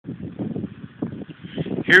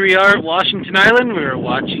Here we are at Washington Island. We're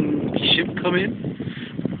watching the ship come in.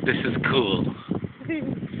 This is cool. Crazy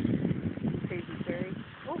ferry.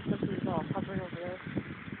 Oh, something's all hovering over there.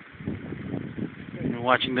 We're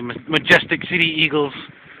watching the majestic city eagles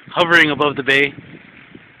hovering above the bay.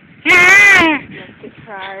 Majestic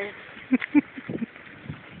cry.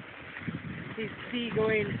 These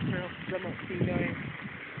somewhat seagoing,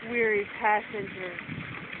 weary passengers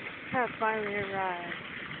have finally arrived.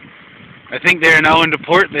 I think they are now into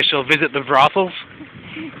port. They shall visit the brothels,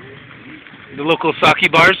 the local sake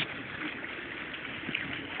bars.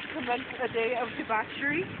 Commence a day of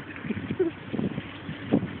debauchery.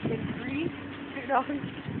 In Greece,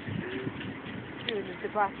 soon the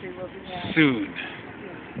debauchery will be had. Soon.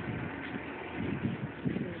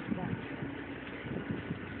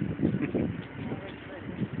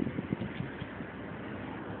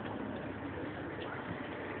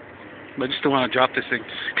 I just don't want to drop this thing.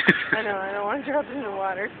 I know, I don't want to drop it in the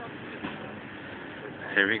water.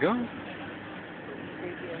 Here we go.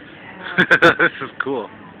 Creepy. This is cool.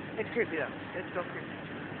 It's creepy though. It's so creepy.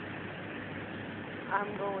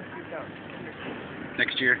 I'm going with you though.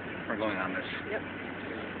 Next year, we're going on this. Yep.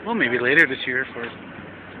 Well, maybe later this year for...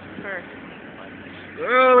 First.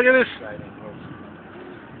 Oh, look at this.